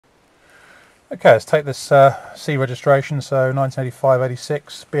Okay, let's take this C registration, so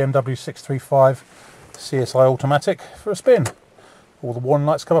 1985-86 BMW 635 CSI automatic for a spin. All the warning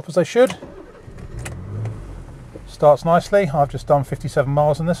lights come up as they should. Starts nicely. I've just done 57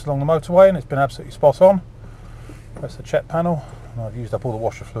 miles in this along the motorway and it's been absolutely spot on. Press the check panel. And I've used up all the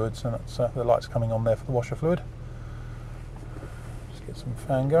washer fluids and that's, the light's coming on there for the washer fluid. Just get some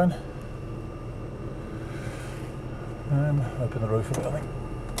fan going. And open the roof a bit, I think.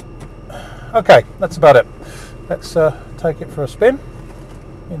 Okay, that's about it. Let's take it for a spin.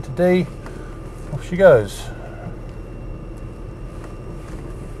 Into D. Off she goes.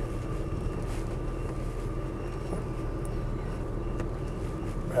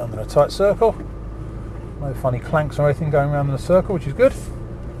 Round in a tight circle. No funny clanks or anything going around in a circle, which is good.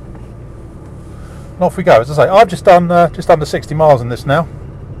 And off we go. As I say, I've just done just under 60 miles in this now,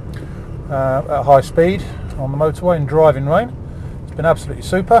 at high speed on the motorway in driving rain. It's been absolutely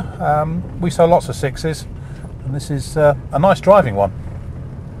super. We sell lots of sixes, and this is a nice driving one.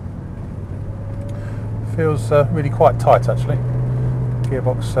 Feels really quite tight actually.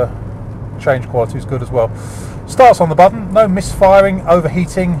 Gearbox change quality is good as well. Starts on the button, no misfiring,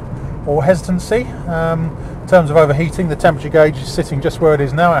 overheating or hesitancy. In terms of overheating, the temperature gauge is sitting just where it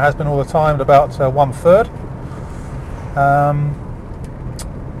is now. It has been all the time at about 1/3.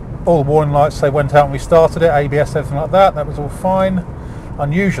 All the warning lights, they went out when we started it, ABS, everything like that. That was all fine.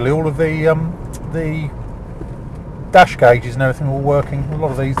 Unusually, all of the dash gauges and everything are all working. A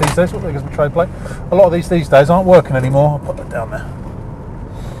lot of these days, look, there's my trade plate. A lot of these days aren't working anymore. I'll put that down there.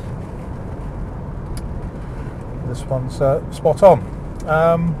 This one's spot on.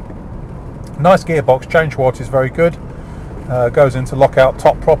 Nice gearbox, change quality is very good. Goes into lockout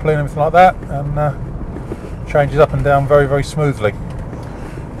top properly and everything like that, and changes up and down very, very smoothly.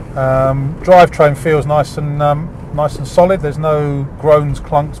 Drivetrain feels nice and solid. There's no groans,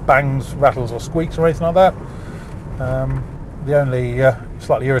 clunks, bangs, rattles or squeaks or anything like that. The only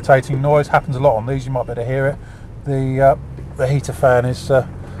slightly irritating noise happens a lot on these, you might better hear it. The heater fan is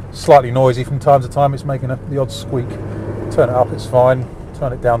slightly noisy from time to time. It's making the odd squeak. Turn it up, it's fine.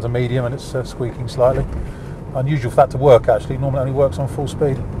 Turn it down to medium and it's squeaking slightly. Unusual for that to work actually. Normally it only works on full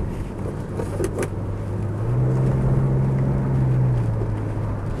speed.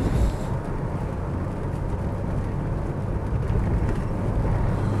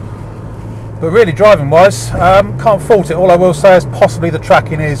 But really, driving wise, can't fault it. All I will say is possibly the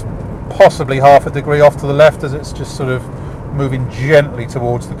tracking is possibly half a degree off to the left, as it's just sort of moving gently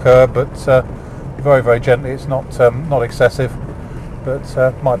towards the curb, but very, very gently. It's not excessive, but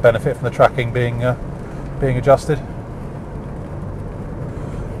might benefit from the tracking being adjusted.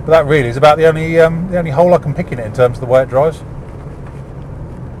 But that really is about the only hole I can pick in it in terms of the way it drives.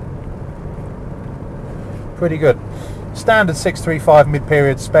 Pretty good. Standard 635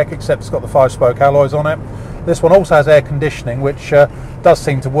 mid-period spec, except it's got the 5-spoke alloys on it. This one also has air conditioning, which does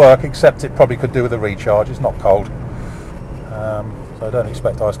seem to work, except it probably could do with a recharge. It's not cold, so I don't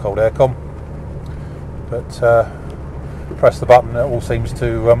expect ice cold aircon. But press the button, it all seems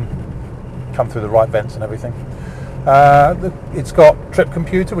to come through the right vents and everything. It's got trip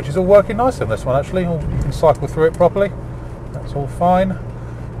computer, which is all working nicely on this one actually. You can cycle through it properly. That's all fine.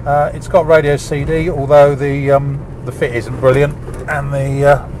 It's got radio CD, although the fit isn't brilliant, and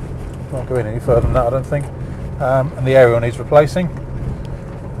the won't go in any further than that, I don't think. And the aerial needs replacing.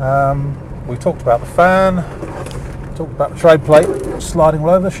 We've talked about the fan, talked about the trade plate sliding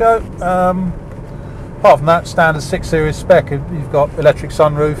all over the show. Apart from that, standard 6 Series spec. You've got electric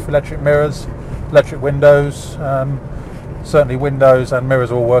sunroof, electric mirrors, electric windows. Certainly windows and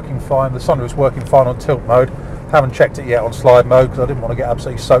mirrors are all working fine. The sunroof's working fine on tilt mode. Haven't checked it yet on slide mode because I didn't want to get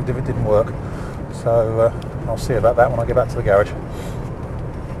absolutely soaked if it didn't work. So I'll see about that when I get back to the garage.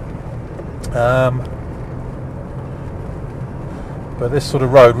 But this sort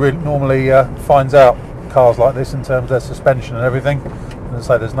of road really normally finds out cars like this in terms of their suspension and everything. And as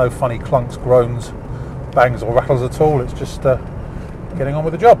I say, there's no funny clunks, groans, bangs or rattles at all. It's just getting on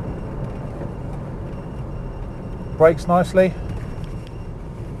with the job. Brakes nicely.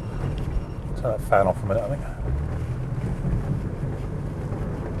 Turn that fan off a minute, I think.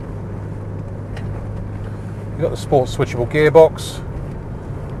 You've got the sports switchable gearbox.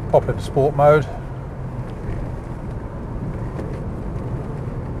 Pop into sport mode.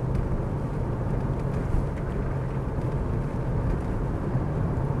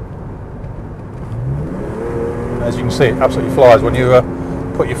 As you can see, it absolutely flies when you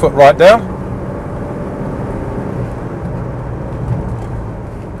put your foot right down.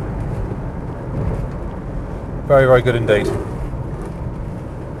 Very, very good indeed.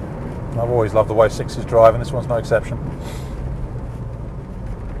 I've always loved the way 6s drive, and this one's no exception.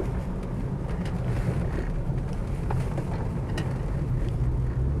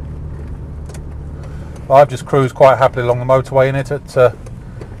 I've just cruised quite happily along the motorway in it at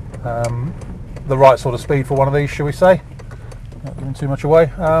the right sort of speed for one of these, shall we say. Not giving too much away.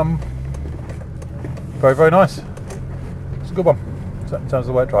 Very, very nice. It's a good one in terms of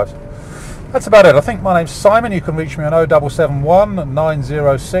the way it drives. That's about it. I think my name's Simon. You can reach me on 0771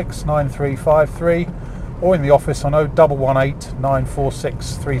 906 9353 or in the office on 0118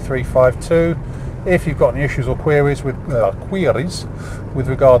 946 3352 if you've got any issues or queries with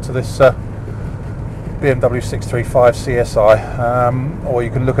regard to this BMW 635 CSI, or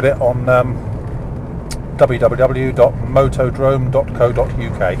you can look at it on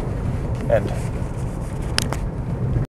www.motodrome.co.uk. End.